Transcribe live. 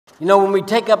You know, when we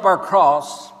take up our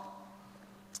cross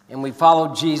and we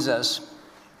follow Jesus,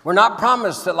 we're not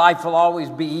promised that life will always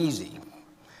be easy.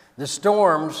 The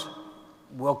storms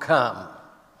will come.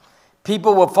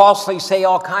 People will falsely say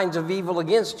all kinds of evil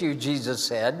against you, Jesus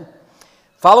said.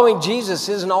 Following Jesus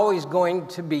isn't always going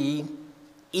to be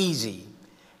easy.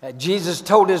 Jesus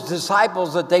told his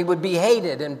disciples that they would be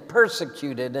hated and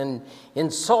persecuted and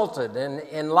insulted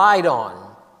and lied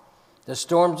on. The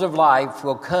storms of life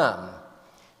will come.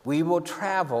 We will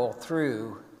travel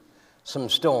through some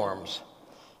storms.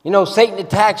 You know, Satan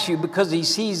attacks you because he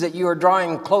sees that you are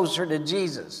drawing closer to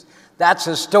Jesus. That's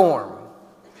a storm.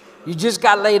 You just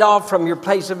got laid off from your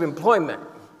place of employment.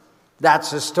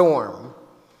 That's a storm.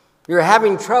 You're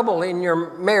having trouble in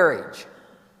your marriage.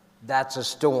 That's a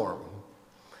storm.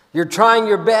 You're trying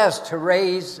your best to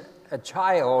raise a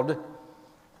child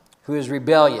who is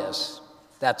rebellious.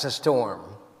 That's a storm.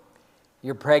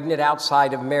 You're pregnant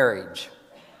outside of marriage.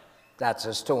 That's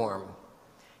a storm.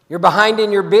 You're behind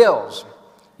in your bills.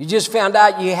 You just found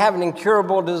out you have an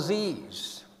incurable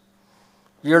disease.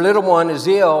 Your little one is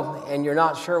ill and you're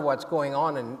not sure what's going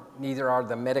on, and neither are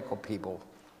the medical people.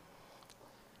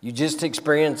 You just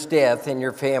experienced death in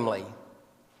your family.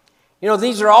 You know,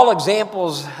 these are all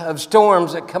examples of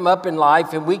storms that come up in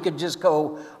life, and we could just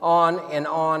go on and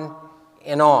on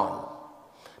and on.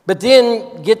 But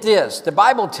then, get this, the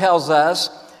Bible tells us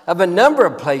of in a number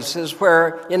of places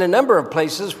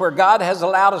where God has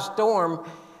allowed a storm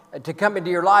to come into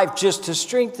your life just to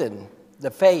strengthen the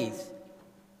faith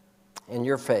in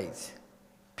your faith.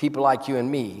 People like you and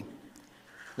me.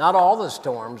 Not all the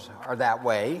storms are that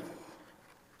way,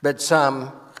 but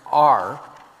some are.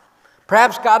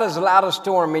 Perhaps God has allowed a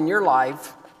storm in your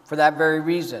life for that very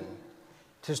reason,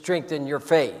 to strengthen your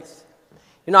faith.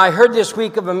 You know, I heard this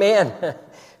week of a man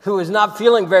who was not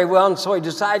feeling very well, and so he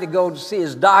decided to go to see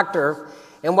his doctor.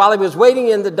 And while he was waiting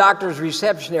in the doctor's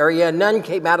reception area, a nun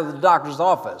came out of the doctor's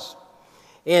office.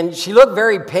 And she looked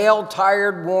very pale,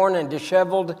 tired, worn, and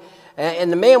disheveled.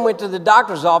 And the man went to the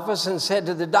doctor's office and said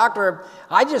to the doctor,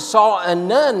 "I just saw a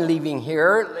nun leaving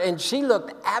here, and she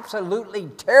looked absolutely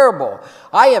terrible.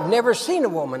 I have never seen a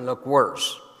woman look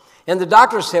worse." And the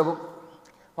doctor said, "Well,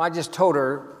 I just told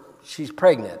her she's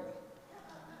pregnant."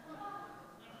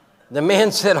 The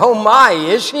man said, "Oh my,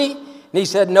 is she?" And he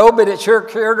said, "No, but it sure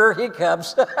cured her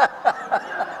hiccups."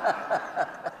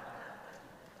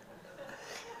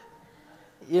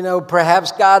 You know,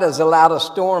 perhaps God has allowed a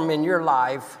storm in your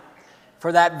life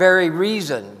for that very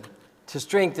reason, to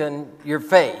strengthen your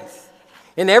faith.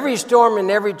 In every storm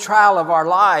and every trial of our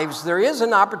lives, there is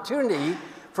an opportunity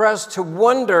for us to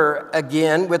wonder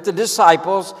again with the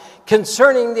disciples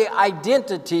concerning the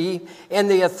identity and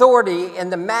the authority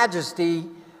and the majesty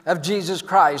of Jesus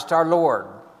Christ, our Lord.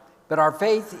 But our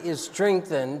faith is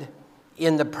strengthened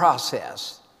in the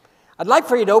process. I'd like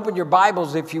for you to open your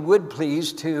Bibles, if you would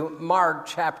please, to Mark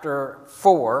chapter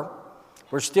 4.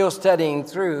 We're still studying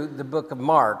through the book of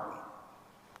Mark.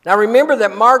 Now remember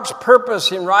that Mark's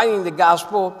purpose in writing the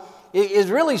gospel is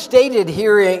really stated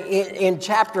here in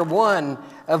chapter 1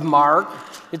 of Mark.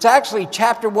 It's actually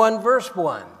chapter 1, verse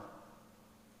 1.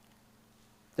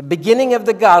 The beginning of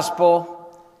the gospel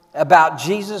about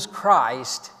Jesus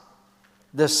Christ,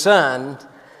 the Son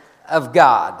of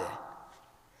God.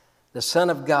 The Son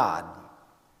of God.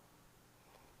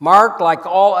 Mark, like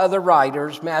all other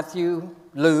writers, Matthew,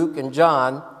 Luke, and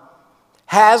John,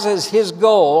 has as his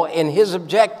goal and his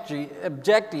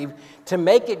objective to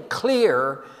make it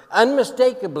clear,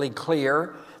 unmistakably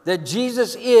clear, that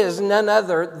Jesus is none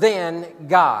other than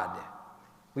God.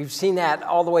 We've seen that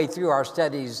all the way through our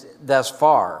studies thus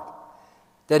far.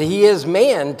 That he is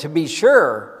man, to be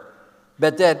sure,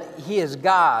 but that he is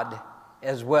God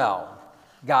as well.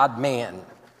 God-man.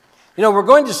 You know, we're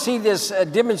going to see this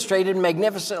demonstrated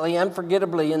magnificently,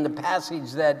 unforgettably in the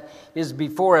passage that is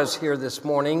before us here this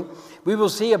morning. We will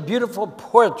see a beautiful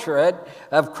portrait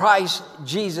of Christ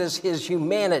Jesus, his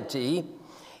humanity,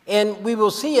 and we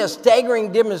will see a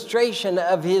staggering demonstration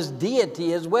of his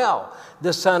deity as well,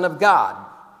 the Son of God.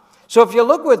 So if you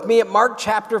look with me at Mark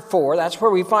chapter 4, that's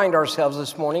where we find ourselves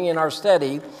this morning in our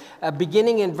study,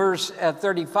 beginning in verse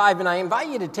 35. And I invite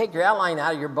you to take your outline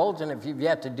out of your bulletin if you've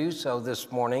yet to do so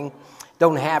this morning.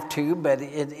 Don't have to, but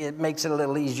it makes it a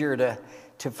little easier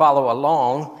to follow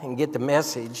along and get the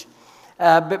message.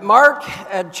 But Mark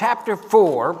chapter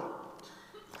 4,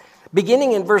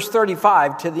 beginning in verse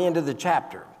 35 to the end of the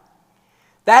chapter.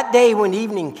 That day when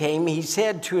evening came, he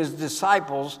said to his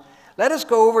disciples, "Let us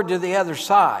go over to the other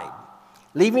side."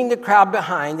 Leaving the crowd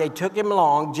behind, they took him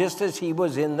along just as he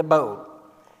was in the boat.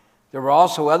 There were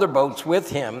also other boats with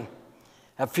him.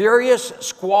 A furious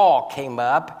squall came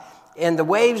up, and the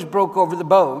waves broke over the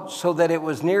boat so that it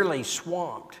was nearly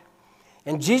swamped.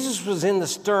 And Jesus was in the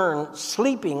stern,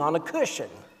 sleeping on a cushion.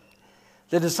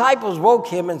 The disciples woke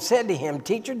him and said to him,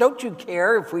 "Teacher, don't you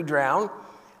care if we drown?"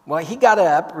 Well, he got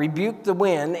up, rebuked the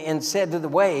wind, and said to the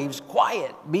waves,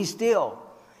 "Quiet, be still."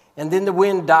 And then the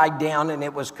wind died down, and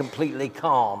it was completely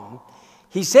calm.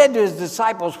 He said to his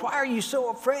disciples, "Why are you so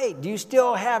afraid? Do you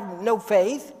still have no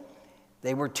faith?"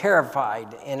 They were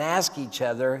terrified and asked each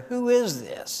other, "Who is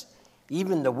this?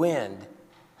 Even the wind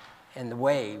and the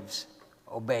waves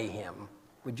obey him."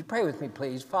 Would you pray with me,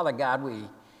 please? Father God,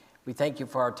 we thank you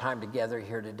for our time together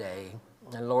here today.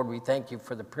 And Lord, we thank you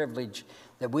for the privilege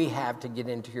that we have to get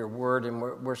into your word. And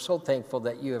we're so thankful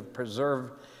that you have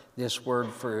preserved this word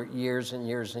for years and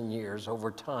years and years over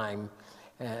time.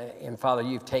 And Father,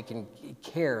 you've taken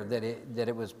care that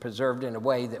it was preserved in a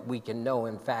way that we can know,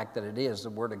 in fact, that it is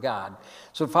the Word of God.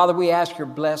 So, Father, we ask your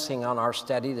blessing on our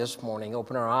study this morning.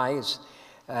 Open our eyes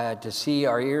to see,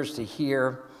 our ears to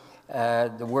hear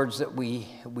the words that we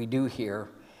do hear,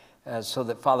 so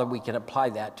that, Father, we can apply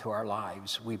that to our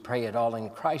lives. We pray it all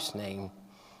in Christ's name.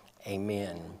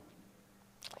 Amen.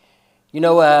 You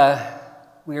know,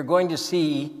 we are going to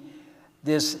see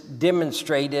this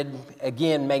demonstrated,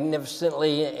 again,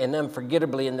 magnificently and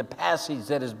unforgettably in the passage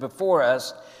that is before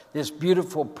us, this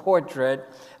beautiful portrait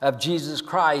of Jesus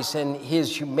Christ and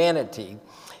his humanity.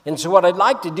 And so what I'd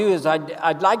like to do is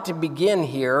I'd like to begin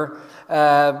here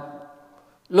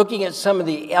looking at some of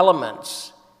the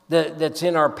elements that's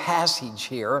in our passage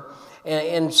here.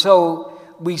 And so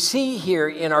we see here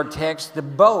in our text the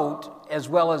boat as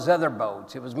well as other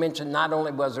boats. It was mentioned not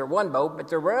only was there one boat, but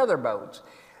there were other boats.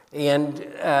 And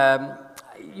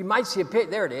you might see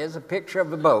there it is, a picture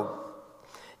of a boat.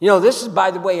 You know, this is,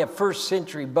 by the way, a first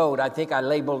century boat. I think I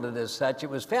labeled it as such. It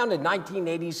was found in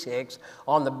 1986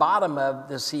 on the bottom of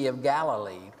the Sea of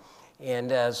Galilee.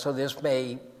 And so this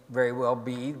may very well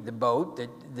be the boat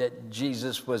that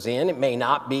Jesus was in. It may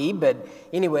not be, but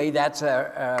anyway, that's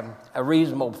a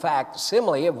reasonable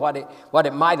facsimile of what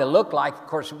it might have looked like. Of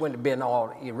course, it wouldn't have been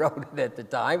all eroded at the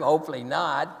time, hopefully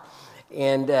not.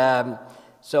 And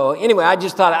so anyway, I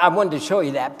just thought I wanted to show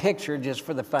you that picture just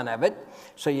for the fun of it,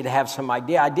 so you'd have some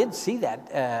idea. I did see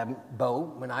that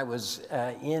boat when I was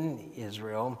in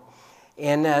Israel.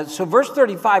 And so verse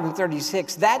 35 and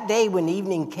 36, that day when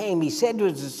evening came, he said to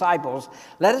his disciples,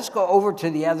 "Let us go over to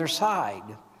the other side.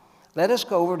 Let us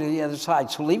go over to the other side."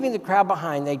 So leaving the crowd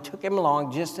behind, they took him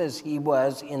along just as he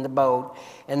was in the boat.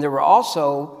 And there were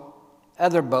also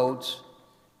other boats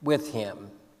with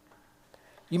him.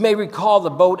 You may recall the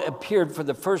boat appeared for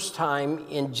the first time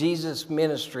in Jesus'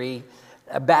 ministry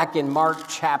back in Mark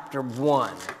chapter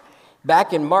 1.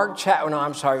 Back in Mark chapter,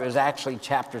 it was actually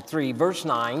chapter 3, verse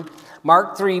 9.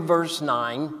 Mark 3, verse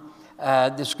 9,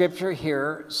 the scripture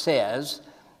here says,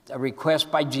 a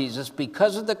request by Jesus,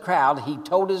 because of the crowd, he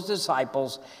told his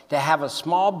disciples to have a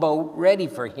small boat ready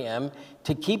for him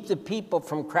to keep the people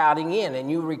from crowding in. And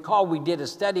you recall we did a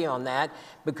study on that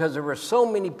because there were so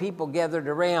many people gathered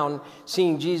around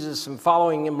seeing Jesus and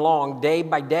following him along day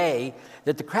by day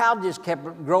that the crowd just kept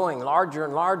growing larger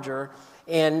and larger.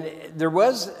 And there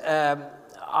was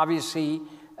obviously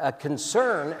a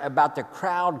concern about the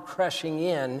crowd crushing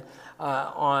in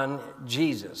on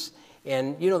Jesus.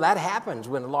 And, you know, that happens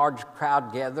when a large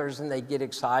crowd gathers and they get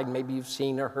excited. Maybe you've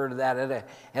seen or heard of that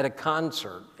at a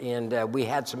concert. And we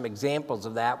had some examples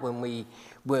of that when we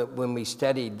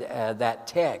studied that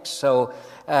text. So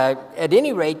at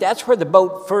any rate, that's where the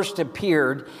boat first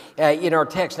appeared in our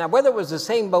text. Now, whether it was the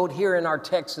same boat here in our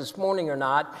text this morning or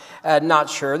not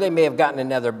sure. They may have gotten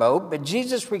another boat. But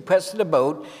Jesus requested a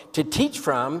boat to teach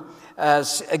from,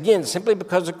 again, simply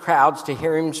because of crowds to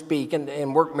hear him speak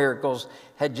and work miracles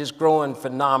had just grown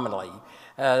phenomenally.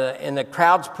 And the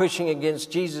crowds pushing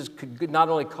against Jesus could not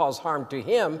only cause harm to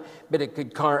him, but it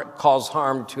could cause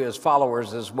harm to his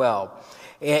followers as well.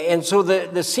 And so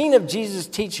the scene of Jesus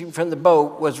teaching from the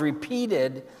boat was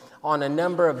repeated on a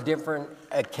number of different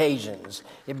occasions.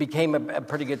 It became a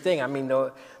pretty good thing. I mean,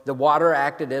 the water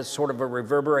acted as sort of a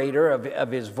reverberator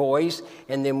of his voice,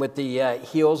 and then with the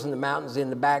hills and the mountains in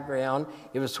the background,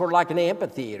 it was sort of like an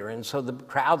amphitheater, and so the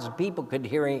crowds of people could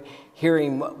hear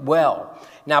him well.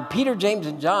 Now, Peter, James,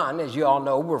 and John, as you all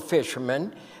know, were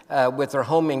fishermen with their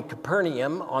home in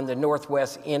Capernaum on the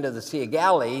northwest end of the Sea of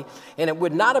Galilee, and it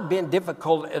would not have been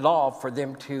difficult at all for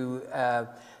them to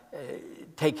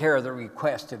take care of the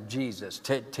request of Jesus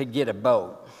to get a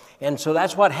boat. And so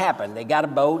that's what happened. They got a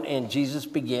boat, and Jesus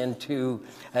began to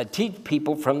teach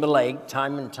people from the lake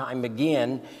time and time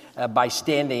again by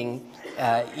standing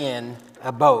in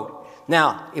a boat.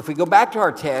 Now, if we go back to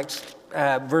our text,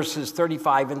 verses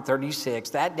 35 and 36.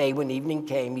 That day when evening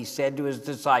came, he said to his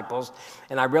disciples,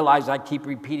 and I realize I keep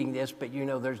repeating this, but you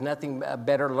know there's nothing a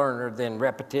better learner than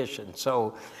repetition.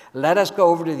 So let us go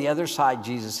over to the other side,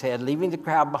 Jesus said. Leaving the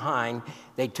crowd behind,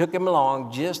 they took him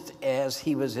along just as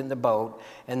he was in the boat,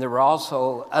 and there were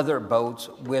also other boats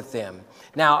with them.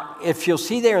 Now, if you'll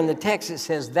see there in the text, it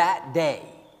says that day,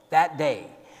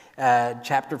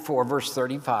 chapter 4, verse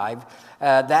 35.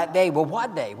 That day, well,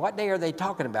 what day? What day are they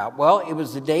talking about? Well, it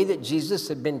was the day that Jesus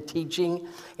had been teaching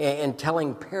and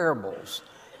telling parables.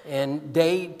 And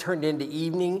day turned into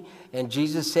evening, and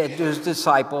Jesus said to his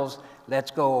disciples,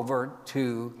 let's go over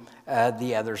to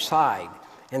the other side.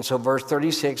 And so verse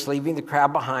 36, leaving the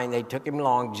crowd behind, they took him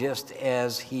along just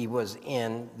as he was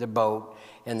in the boat,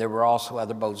 and there were also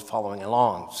other boats following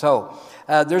along. So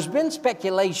there's been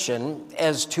speculation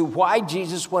as to why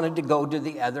Jesus wanted to go to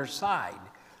the other side.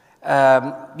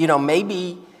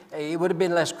 Maybe it would have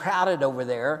been less crowded over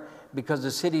there because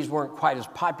the cities weren't quite as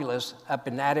populous up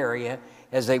in that area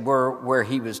as they were where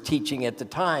he was teaching at the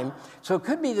time. So it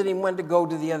could be that he wanted to go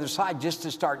to the other side just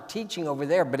to start teaching over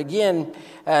there. But again,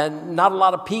 not a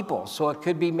lot of people. So it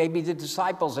could be maybe the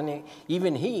disciples and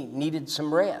even he needed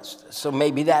some rest. So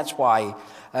maybe that's why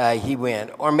he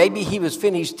went. Or maybe he was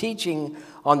finished teaching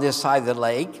on this side of the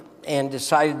lake and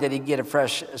decided that he'd get a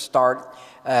fresh start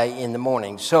in the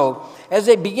morning. So as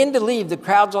they begin to leave, the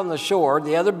crowds on the shore,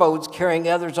 the other boats carrying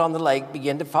others on the lake,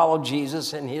 begin to follow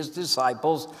Jesus and his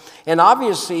disciples. And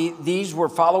obviously, these were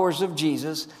followers of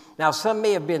Jesus. Now, some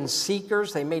may have been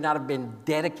seekers. They may not have been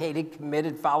dedicated,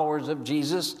 committed followers of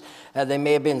Jesus. They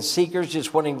may have been seekers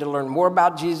just wanting to learn more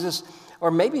about Jesus.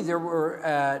 Or maybe there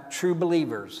were true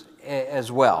believers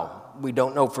as well. We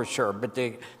don't know for sure. But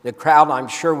the crowd, I'm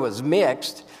sure, was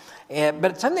mixed.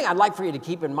 But it's something I'd like for you to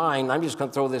keep in mind. I'm just going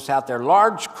to throw this out there.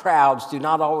 Large crowds do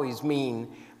not always mean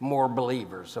more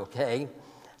believers, okay?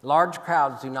 Large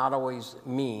crowds do not always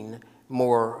mean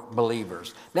more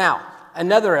believers. Now,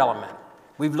 another element.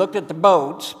 We've looked at the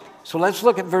boats, so let's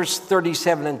look at verse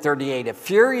 37 and 38. A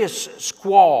furious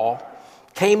squall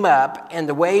came up, and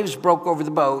the waves broke over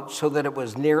the boat so that it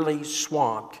was nearly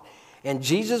swamped. And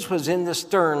Jesus was in the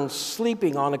stern,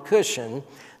 sleeping on a cushion.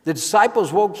 The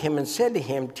disciples woke him and said to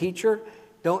him, "Teacher,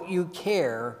 don't you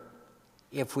care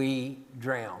if we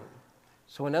drown?"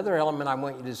 So another element I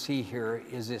want you to see here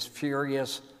is this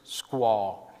furious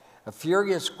squall. A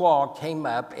furious squall came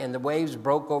up and the waves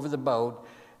broke over the boat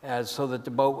so that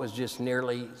the boat was just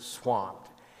nearly swamped.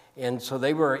 And so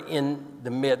they were in the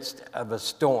midst of a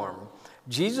storm.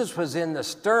 Jesus was in the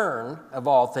stern of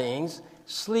all things,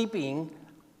 sleeping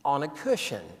on a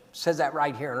cushion. It says that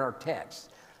right here in our text.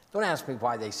 Don't ask me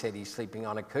why they said he's sleeping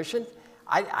on a cushion.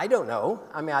 I don't know.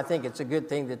 I mean, I think it's a good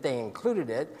thing that they included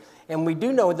it. And we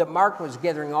do know that Mark was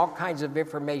gathering all kinds of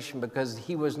information because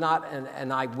he was not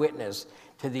an eyewitness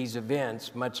to these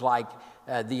events, much like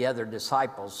the other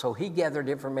disciples. So he gathered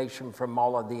information from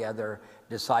all of the other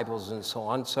disciples and so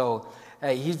on. So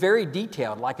he's very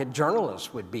detailed, like a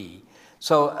journalist would be.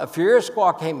 So a furious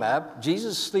squall came up,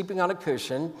 Jesus sleeping on a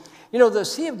cushion. You know, the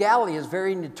Sea of Galilee is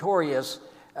very notorious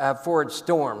for its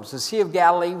storms. The Sea of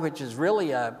Galilee, which is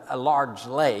really a large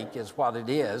lake, is what it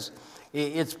is.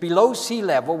 It's below sea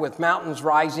level with mountains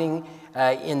rising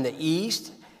in the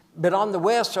east, but on the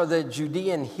west are the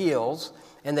Judean hills,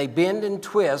 and they bend and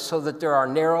twist so that there are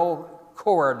narrow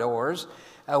corridors,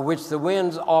 which the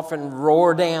winds often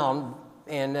roar down,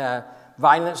 and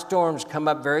violent storms come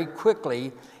up very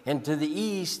quickly. And to the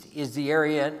east is the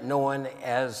area known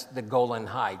as the Golan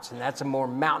Heights, and that's a more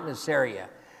mountainous area.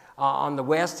 On the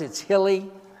west, it's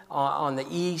hilly. On the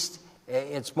east,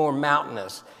 it's more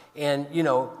mountainous. And, you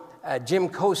know, Jim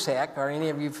Kosek, are any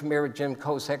of you familiar with Jim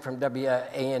Kosek from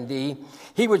WAND?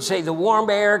 He would say the warm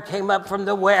air came up from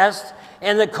the west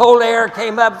and the cold air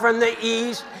came up from the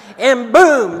east, and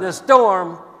boom, the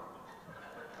storm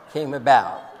came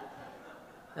about.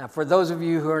 Now, for those of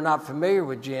you who are not familiar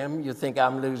with Jim, you think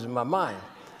I'm losing my mind.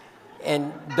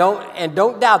 And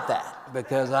don't doubt that,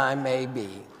 because I may be.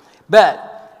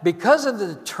 But because of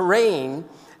the terrain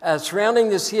surrounding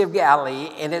the Sea of Galilee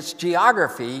and its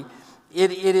geography,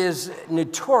 it is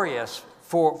notorious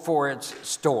for its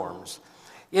storms.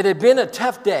 It had been a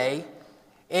tough day,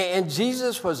 and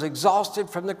Jesus was exhausted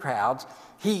from the crowds.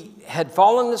 He had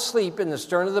fallen asleep in the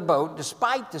stern of the boat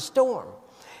despite the storm.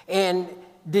 And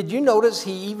did you notice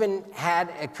he even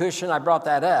had a cushion? I brought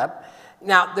that up.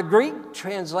 Now, the Greek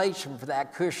translation for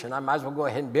that cushion, I might as well go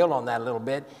ahead and build on that a little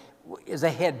bit, is a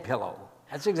head pillow.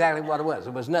 That's exactly what it was.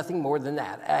 It was nothing more than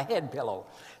that, a head pillow,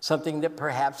 something that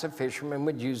perhaps a fisherman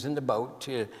would use in the boat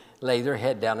to lay their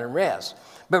head down and rest.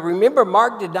 But remember,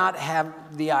 Mark did not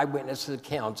have the eyewitness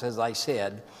accounts, as I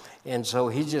said. And so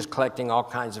he's just collecting all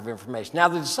kinds of information. Now,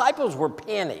 the disciples were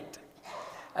panicked.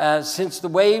 Since the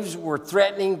waves were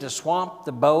threatening to swamp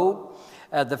the boat,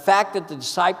 the fact that the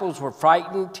disciples were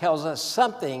frightened tells us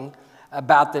something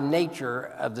about the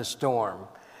nature of the storm.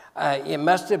 It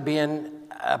must have been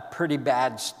a pretty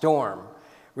bad storm.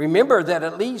 Remember that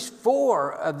at least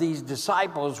 4 of these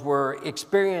disciples were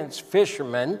experienced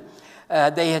fishermen.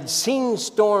 They had seen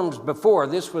storms before.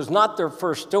 This was not their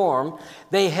first storm.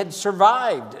 They had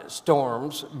survived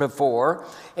storms before,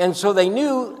 and so they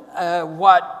knew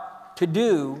what to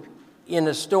do in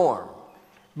a storm.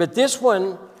 But this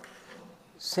one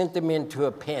sent them into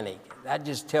a panic. That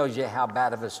just tells you how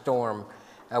bad of a storm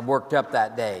worked up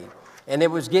that day. And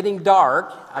it was getting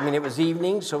dark. I mean, it was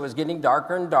evening, so it was getting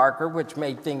darker and darker, which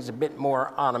made things a bit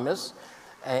more ominous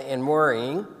and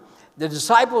worrying. The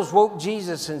disciples woke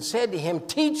Jesus and said to him,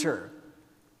 "Teacher,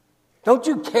 don't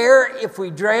you care if we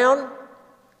drown?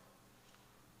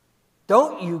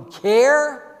 Don't you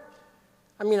care?"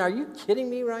 I mean, are you kidding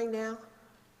me right now?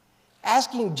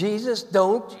 Asking Jesus,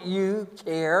 "Don't you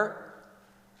care?"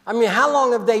 I mean, how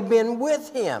long have they been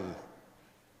with him?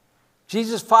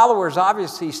 Jesus' followers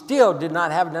obviously still did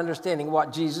not have an understanding of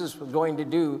what Jesus was going to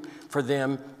do for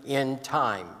them in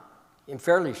time, in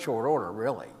fairly short order,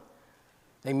 really.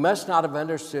 They must not have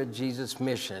understood Jesus'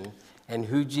 mission and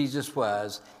who Jesus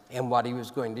was and what he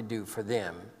was going to do for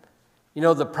them. You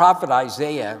know, the prophet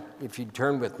Isaiah, if you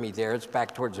turn with me there, it's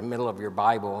back towards the middle of your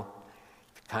Bible.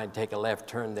 If you kind of take a left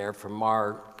turn there from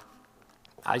Mark,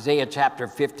 Isaiah chapter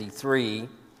 53.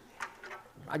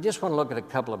 I just want to look at a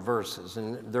couple of verses,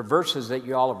 and they're verses that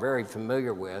you all are very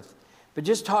familiar with, but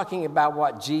just talking about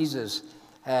what Jesus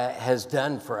has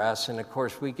done for us. And of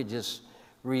course, we could just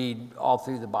read all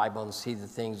through the Bible and see the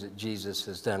things that Jesus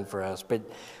has done for us. But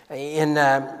in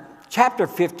chapter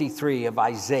 53 of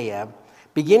Isaiah,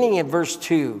 beginning in verse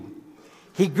 2,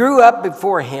 "He grew up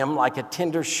before him like a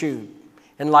tender shoot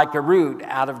and like a root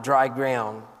out of dry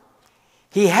ground.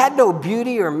 He had no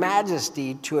beauty or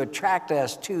majesty to attract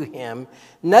us to him,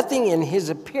 nothing in his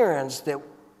appearance that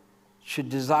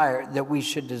we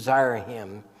should desire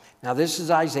him." Now this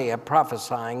is Isaiah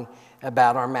prophesying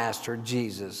about our Master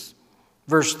Jesus.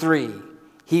 Verse 3,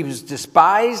 "He was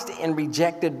despised and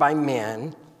rejected by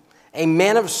men, a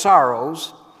man of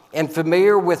sorrows and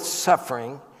familiar with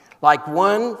suffering, like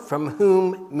one from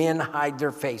whom men hide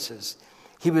their faces.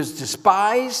 He was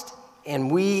despised,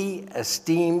 and we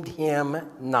esteemed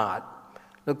him not."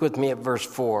 Look with me at verse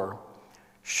 4.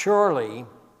 "Surely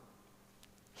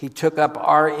he took up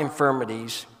our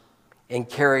infirmities and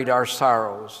carried our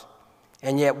sorrows,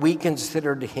 and yet we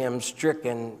considered him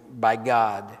stricken by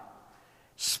God,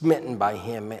 smitten by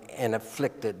him and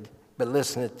afflicted." But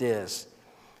listen at this.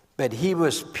 "But he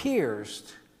was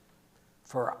pierced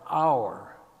for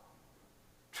our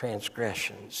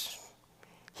transgressions.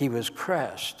 He was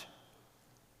crushed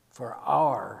for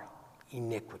our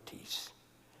iniquities.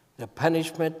 The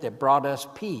punishment that brought us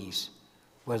peace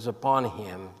was upon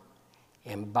him,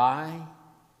 and by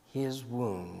his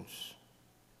wounds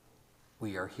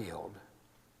we are healed."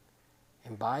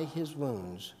 And by his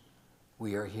wounds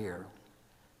we are here.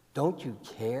 Don't you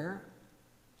care?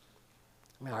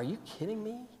 I mean, are you kidding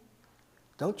me?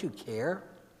 Don't you care?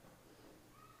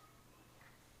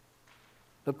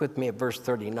 Look with me at verse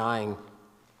 39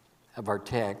 of our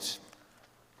text.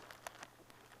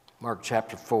 Mark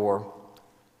chapter 4.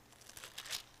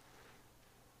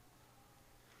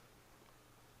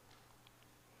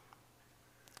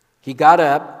 "He got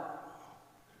up,"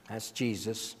 that's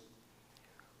Jesus,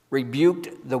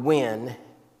 "rebuked the wind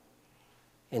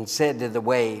and said to the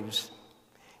waves."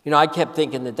 You know, I kept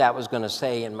thinking that was going to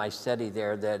say in my study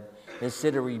there that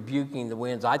instead of rebuking the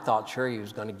winds, I thought sure he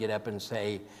was going to get up and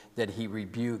say that he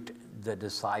rebuked the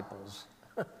disciples.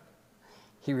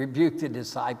 He rebuked the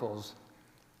disciples.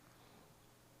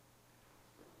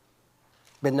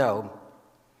 But no,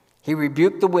 he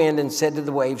rebuked the wind and said to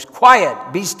the waves,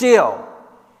 "Quiet, be still."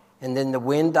 And then the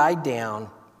wind died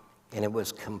down, and it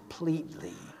was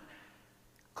completely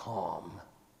calm.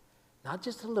 Not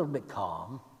just a little bit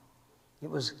calm, it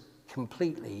was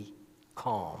completely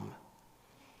calm.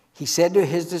 He said to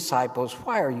his disciples,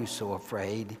 "Why are you so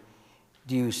afraid?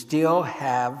 Do you still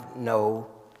have no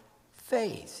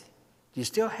faith?" Do you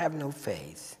still have no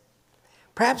faith?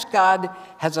 Perhaps God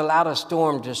has allowed a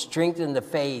storm to strengthen the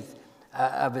faith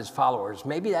of his followers.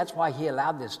 Maybe that's why he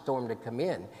allowed this storm to come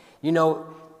in. You know,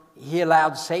 he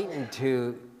allowed Satan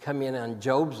to come in on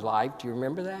Job's life. Do you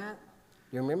remember that?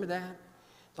 You remember that?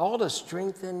 It's all to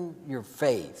strengthen your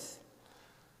faith.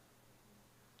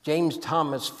 James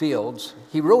Thomas Fields,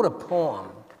 he wrote a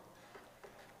poem.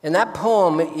 And that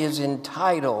poem is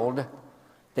entitled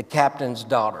the captain's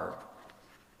daughter.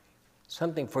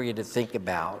 Something for you to think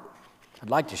about. I'd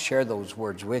like to share those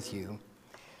words with you.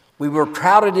 We were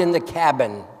crowded in the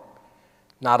cabin.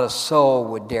 Not a soul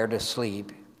would dare to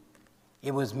sleep.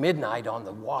 It was midnight on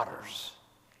the waters,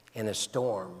 and a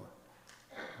storm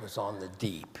was on the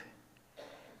deep.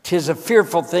 'Tis a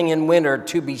fearful thing in winter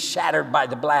to be shattered by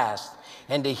the blast,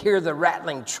 and to hear the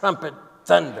rattling trumpet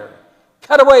thunder.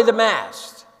 Cut away the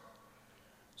mast.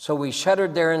 So we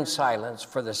shuddered there in silence,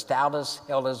 for the stoutest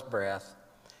held his breath,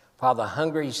 while the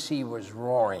hungry sea was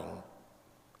roaring,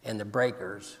 and the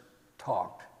breakers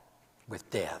talked with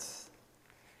death.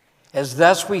 As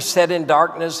thus we sat in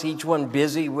darkness, each one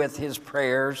busy with his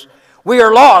prayers. We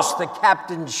are lost, the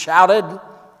captain shouted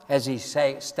as he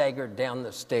staggered down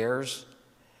the stairs.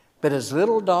 But his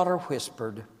little daughter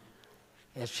whispered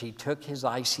as she took his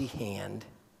icy hand,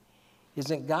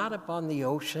 isn't God upon the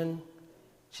ocean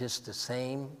just the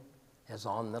same as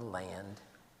on the land?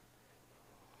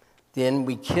 Then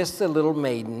we kissed the little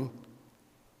maiden,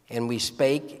 and we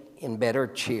spake in better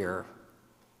cheer,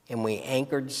 and we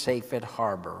anchored safe at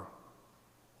harbor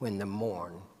when the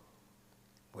morn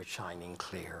was shining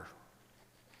clear.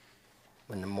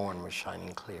 When the morn was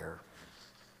shining clear.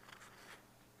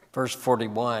 Verse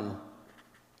 41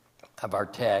 of our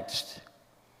text,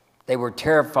 they were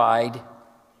terrified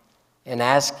and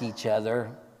asked each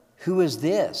other, who is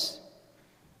this?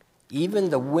 Even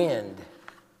the wind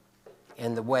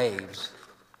and the waves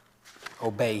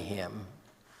obey him.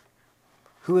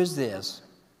 Who is this?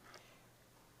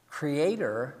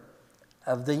 Creator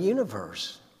of the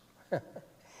universe.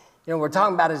 You know, we're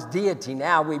talking about his deity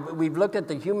now. We've looked at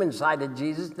the human side of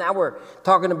Jesus. Now we're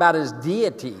talking about his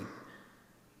deity.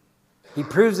 He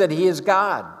proves that he is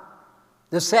God,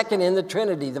 the second in the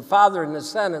Trinity, the Father and the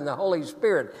Son and the Holy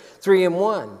Spirit, 3 in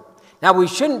 1. Now we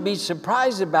shouldn't be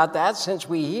surprised about that since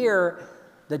we hear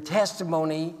the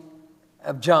testimony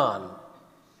of John,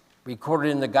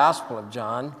 recorded in the Gospel of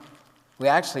John. We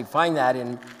actually find that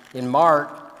in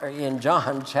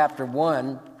John chapter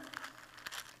 1.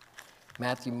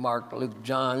 Matthew, Mark, Luke,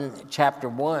 John, chapter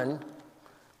 1,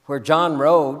 where John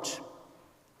wrote,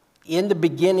 in the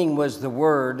beginning was the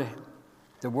Word.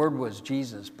 The Word was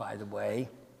Jesus, by the way.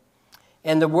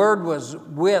 And the Word was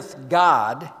with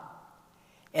God,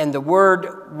 and the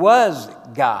Word was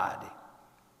God.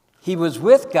 He was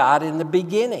with God in the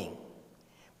beginning.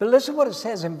 But listen to what it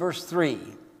says in verse 3.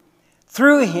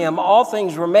 Through him all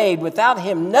things were made. Without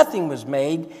him nothing was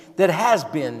made that has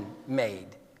been made.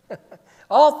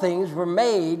 All things were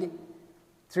made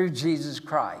through Jesus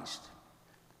Christ.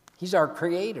 He's our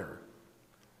creator.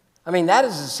 I mean, that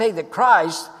is to say that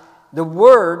Christ, the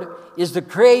Word, is the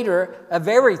creator of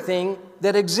everything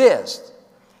that exists.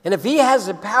 And if he has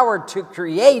the power to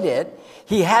create it,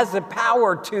 he has the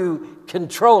power to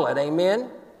control it. Amen?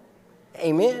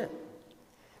 Amen.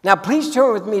 Now, please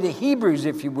turn with me to Hebrews,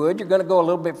 if you would. You're going to go a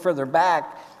little bit further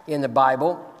back in the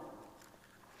Bible.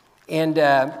 And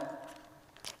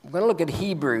I'm going to look at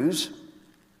Hebrews.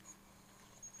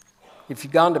 If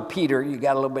you've gone to Peter, you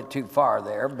got a little bit too far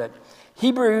there. But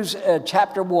Hebrews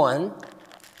chapter 1.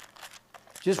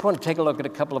 Just want to take a look at a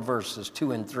couple of verses,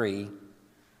 2 and 3.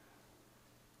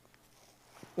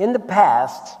 In the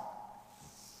past,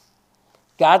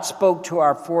 God spoke to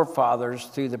our forefathers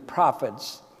through the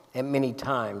prophets at many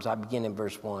times. I begin in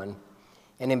verse 1.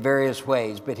 And in various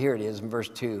ways, but here it is in verse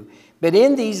 2. But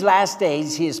in these last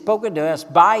days he has spoken to us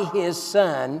by his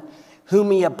Son, whom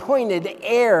he appointed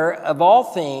heir of all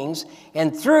things,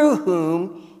 and through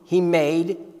whom he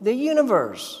made the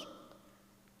universe.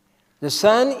 The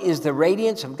Son is the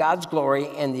radiance of God's glory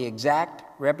and the exact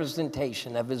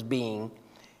representation of his being.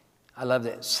 I love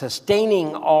that.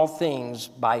 Sustaining all things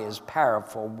by his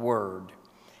powerful word.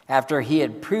 After he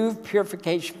had proved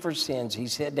purification for sins, he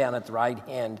sat down at the right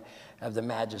hand of the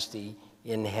majesty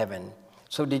in heaven.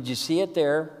 So did you see it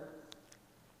there?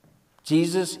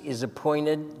 Jesus is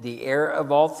appointed the heir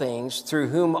of all things, through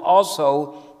whom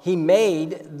also he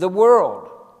made the world.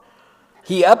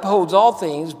 He upholds all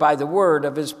things by the word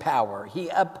of his power. He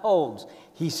upholds,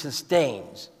 he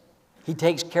sustains, he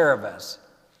takes care of us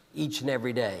each and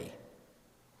every day.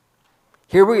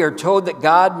 Here we are told that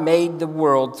God made the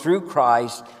world through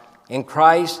Christ, and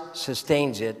Christ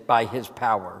sustains it by his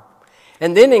power.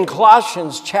 And then in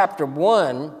Colossians chapter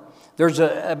 1, there's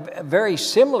a very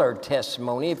similar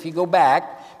testimony. If you go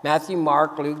back, Matthew,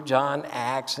 Mark, Luke, John,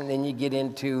 Acts, and then you get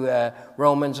into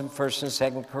Romans and 1st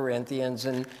and 2nd Corinthians,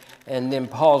 and then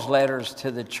Paul's letters to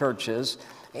the churches.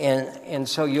 And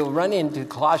so you'll run into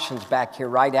Colossians back here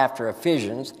right after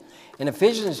Ephesians. In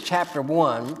Ephesians chapter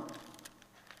 1,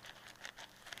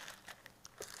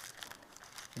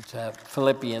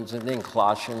 Philippians and then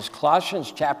Colossians.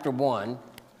 Colossians chapter 1,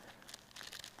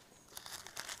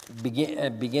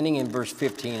 beginning in verse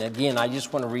 15. Again, I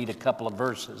just want to read a couple of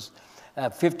verses,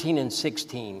 15 and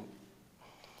 16.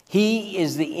 He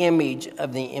is the image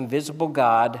of the invisible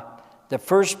God, the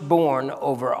firstborn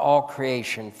over all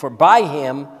creation. For by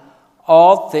him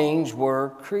all things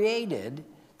were created,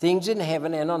 things in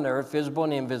heaven and on earth, visible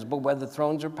and invisible, whether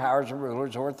thrones or powers or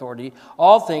rulers or authority.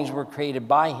 All things were created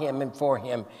by him and for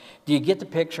him. Do you get the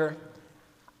picture?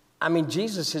 I mean,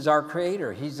 Jesus is our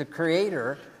creator. He's the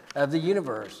creator of the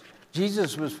universe.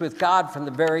 Jesus was with God from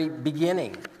the very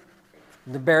beginning.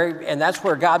 And that's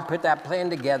where God put that plan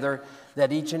together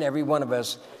that each and every one of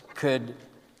us could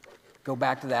go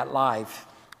back to that life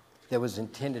that was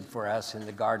intended for us in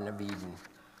the Garden of Eden.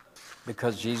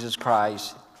 Because Jesus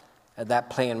Christ, that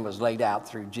plan was laid out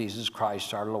through Jesus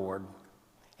Christ our Lord.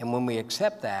 And when we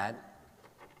accept that,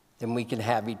 then we can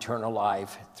have eternal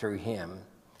life through him.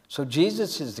 So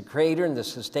Jesus is the creator and the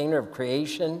sustainer of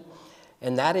creation,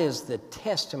 and that is the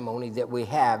testimony that we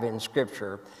have in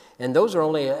Scripture. And those are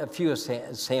only a few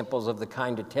samples of the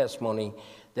kind of testimony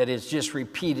that is just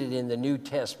repeated in the New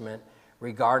Testament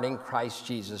regarding Christ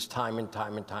Jesus time and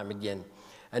time and time again.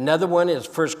 Another one is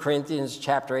 1 Corinthians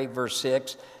chapter 8, verse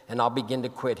 6, and I'll begin to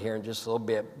quit here in just a little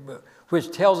bit,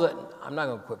 which tells it, I'm not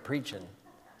going to quit preaching.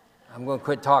 I'm going to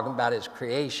quit talking about his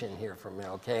creation here for a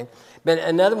minute, okay? But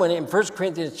another one in 1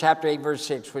 Corinthians chapter 8, verse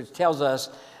 6, which tells us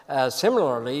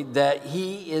similarly that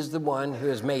he is the one who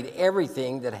has made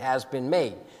everything that has been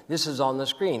made. This is on the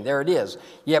screen. There it is.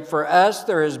 Yet for us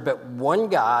there is but one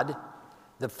God,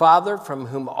 the Father, from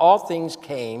whom all things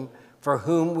came, for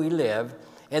whom we live,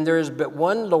 and there is but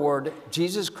one Lord,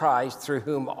 Jesus Christ, through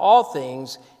whom all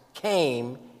things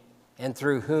came and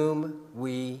through whom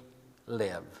we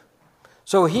live.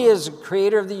 So he is the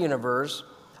creator of the universe.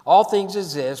 All things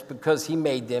exist because he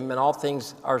made them, and all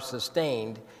things are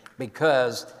sustained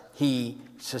because he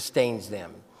sustains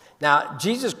them. Now,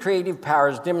 Jesus' creative power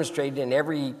is demonstrated in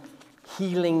every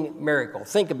healing miracle.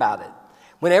 Think about it.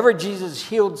 Whenever Jesus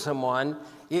healed someone,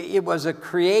 it was a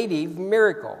creative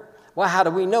miracle. Well, how do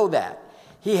we know that?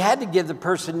 He had to give the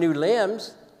person new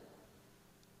limbs.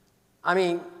 I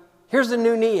mean, here's a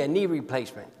new knee, a knee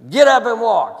replacement. Get up and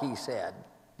walk, he said.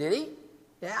 Did he?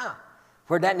 Yeah.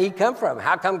 Where'd that knee come from?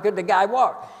 How come could the guy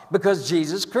walk? Because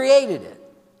Jesus created it.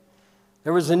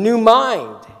 There was a new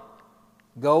mind.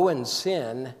 Go and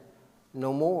sin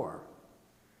no more.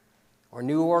 Or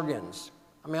new organs.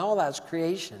 I mean, all that's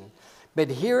creation. But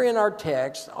here in our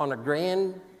text, on a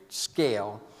grand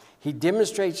scale, he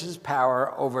demonstrates his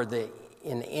power over the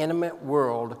inanimate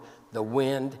world, the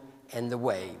wind, and the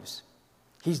waves.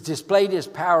 He's displayed his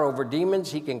power over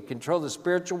demons. He can control the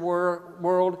spiritual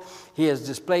world. He has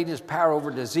displayed his power over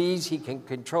disease. He can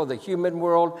control the human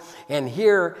world. And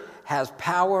here has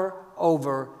power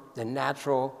over the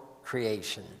natural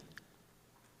creation.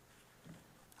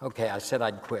 Okay, I said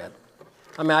I'd quit.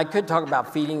 I mean, I could talk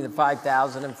about feeding the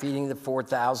 5,000 and feeding the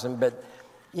 4,000, but,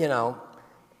 you know,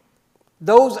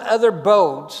 those other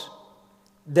boats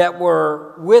that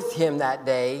were with him that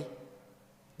day,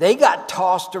 they got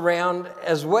tossed around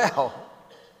as well.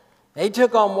 They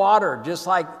took on water just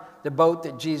like the boat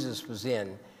that Jesus was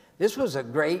in. This was a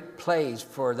great place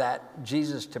for that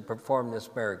Jesus to perform this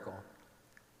miracle.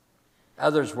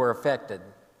 Others were affected.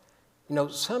 You know,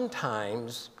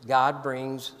 sometimes God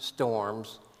brings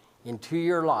storms into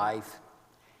your life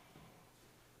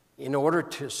in order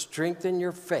to strengthen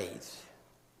your faith.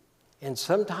 And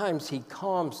sometimes he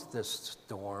calms the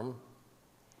storm,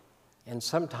 and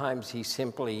sometimes he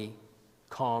simply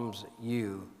calms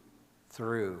you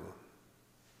through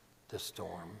the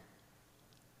storm.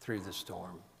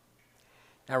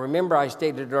 Now remember, I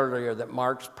stated earlier that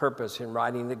Mark's purpose in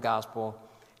writing the gospel,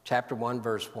 chapter 1,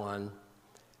 verse 1,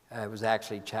 it was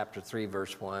actually chapter 3,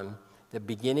 verse 1, the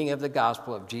beginning of the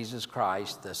gospel of Jesus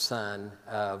Christ, the Son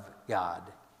of God.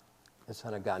 The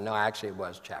Son of God. No, actually it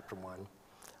was chapter 1.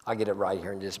 I'll get it right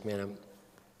here in just a minute.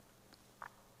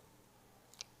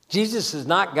 Jesus is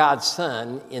not God's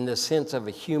son in the sense of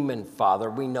a human father.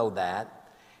 We know that.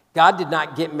 God did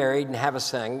not get married and have a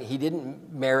son. He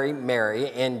didn't marry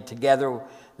Mary, and together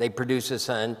they produce a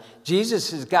son.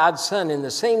 Jesus is God's son in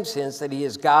the same sense that he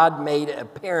is God made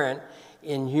apparent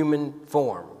in human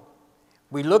form.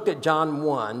 We looked at John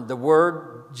 1. The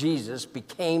word Jesus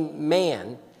became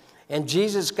man, and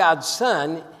Jesus, God's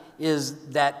son, is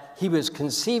that he was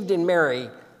conceived in Mary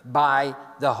by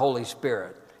the Holy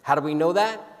Spirit. How do we know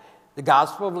that? The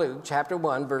Gospel of Luke, chapter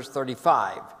 1, verse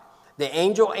 35. The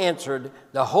angel answered,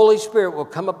 "The Holy Spirit will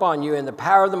come upon you, and the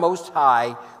power of the Most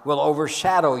High will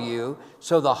overshadow you.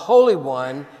 So the Holy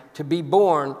One to be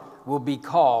born will be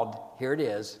called, here it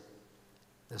is,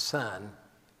 the Son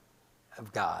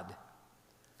of God.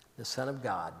 The Son of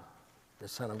God. The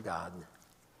Son of God.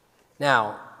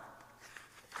 Now,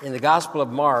 in the Gospel of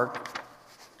Mark,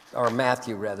 or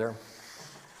Matthew rather,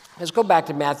 let's go back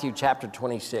to Matthew chapter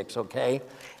 26, okay?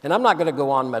 And I'm not going to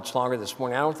go on much longer this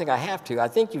morning. I don't think I have to. I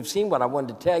think you've seen what I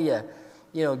wanted to tell you.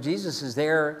 You know, Jesus is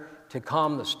there to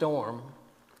calm the storm.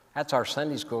 That's our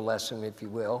Sunday school lesson, if you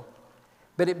will.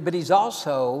 But he's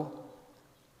also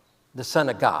the Son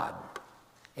of God.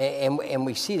 And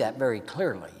we see that very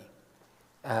clearly.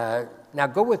 Now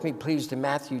go with me, please, to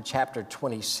Matthew chapter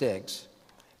 26.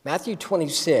 Matthew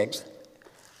 26,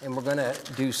 and we're going to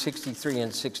do 63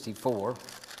 and 64.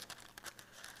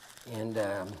 And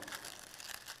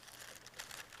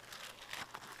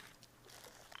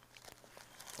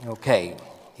okay,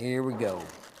 here we go.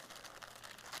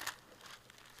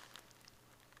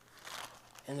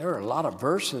 And there are a lot of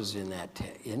verses in that,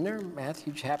 isn't there?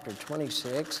 Matthew chapter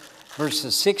 26,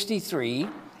 verses 63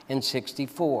 and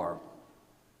 64.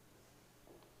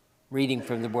 Reading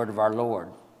from the word of our Lord.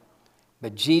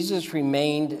 But Jesus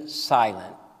remained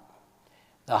silent.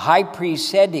 The high priest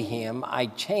said to him, I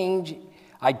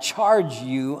charge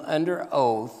you under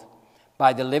oath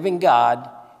by the living God,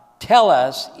 tell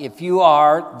us if you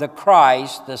are the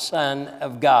Christ, the Son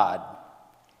of God.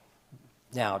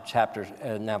 Now,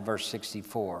 verse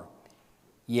 64.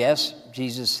 Yes,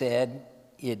 Jesus said,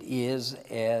 it is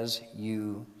as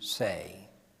you say.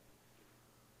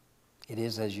 It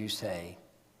is as you say.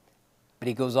 But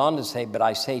he goes on to say, but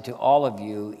I say to all of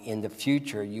you, in the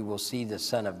future you will see the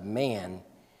Son of Man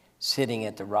sitting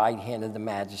at the right hand of the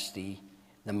Majesty,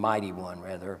 the Mighty One,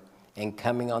 rather, and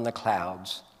coming on the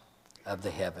clouds of the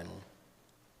heaven.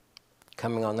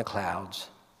 Coming on the clouds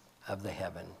of the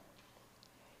heaven.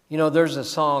 You know, there's a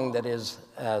song that is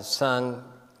sung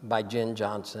by Jen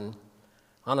Johnson.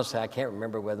 Honestly, I can't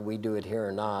remember whether we do it here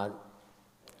or not.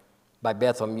 By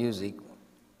Bethel Music.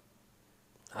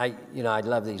 I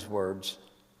love these words.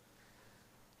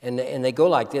 And they go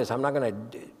like this. I'm not going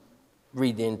to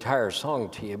read the entire song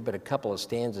to you, but a couple of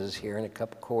stanzas here and a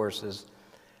couple choruses.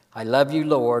 I love you,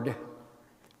 Lord,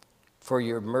 for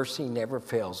your mercy never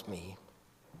fails me.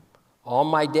 All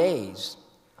my days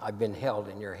I've been held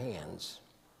in your hands.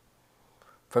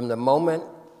 From the moment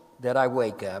that I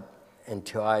wake up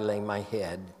until I lay my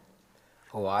head,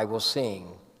 oh, I will sing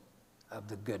of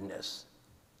the goodness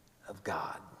of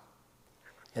God.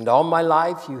 And all my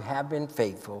life you have been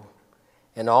faithful,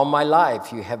 and all my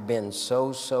life you have been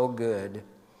so, so good.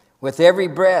 With every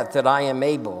breath that I am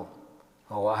able,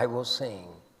 oh, I will sing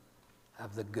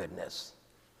of the goodness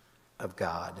of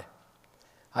God.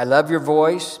 I love your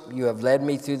voice. You have led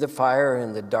me through the fire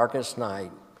in the darkest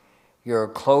night. You're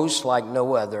close like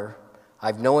no other.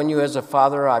 I've known you as a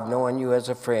father. I've known you as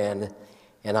a friend,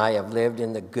 and I have lived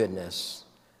in the goodness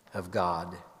of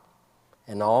God.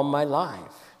 And all my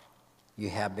life, you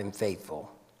have been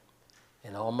faithful.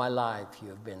 And all my life, you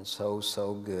have been so,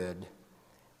 so good.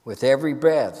 With every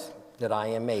breath that I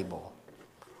am able,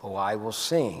 oh, I will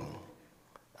sing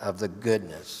of the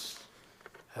goodness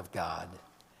of God.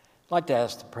 I'd like to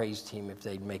ask the praise team if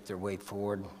they'd make their way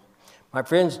forward. My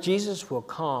friends, Jesus will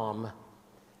calm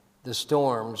the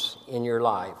storms in your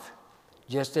life,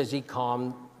 just as he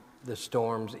calmed the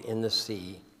storms in the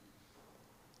sea.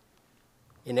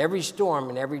 In every storm,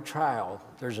 in every trial,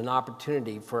 there's an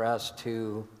opportunity for us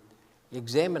to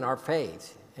examine our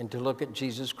faith and to look at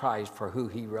Jesus Christ for who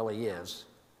he really is,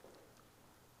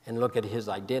 and look at his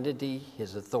identity,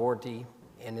 his authority,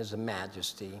 and his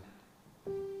majesty.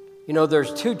 You know,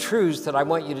 there's two truths that I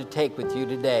want you to take with you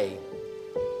today.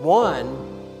 One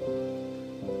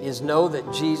is know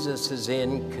that Jesus is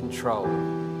in control.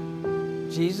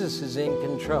 Jesus is in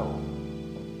control.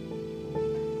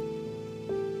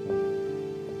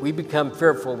 We become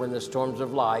fearful when the storms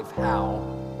of life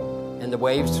howl and the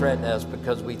waves threaten us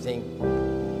because we think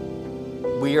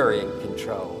we are in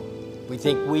control. We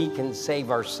think we can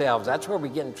save ourselves. That's where we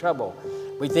get in trouble.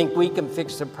 We think we can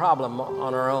fix the problem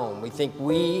on our own. We think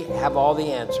we have all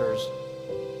the answers,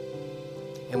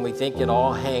 and we think it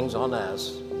all hangs on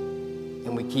us.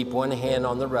 And we keep one hand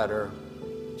on the rudder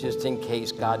just in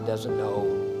case God doesn't know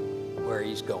where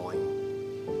he's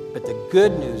going. But the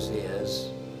good news is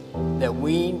that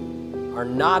we are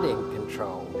not in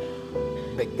control,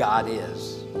 but God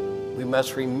is. We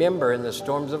must remember in the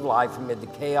storms of life, amid the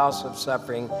chaos of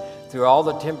suffering, through all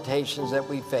the temptations that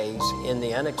we face, in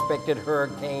the unexpected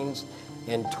hurricanes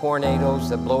and tornadoes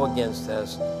that blow against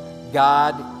us,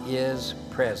 God is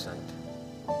present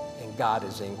and God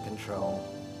is in control.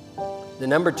 The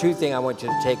number two thing I want you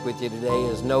to take with you today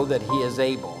is know that he is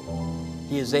able.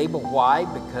 He is able. Why?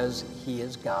 Because he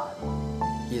is God.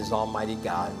 He is Almighty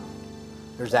God.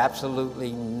 There's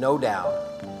absolutely no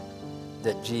doubt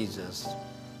that Jesus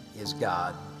is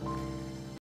God.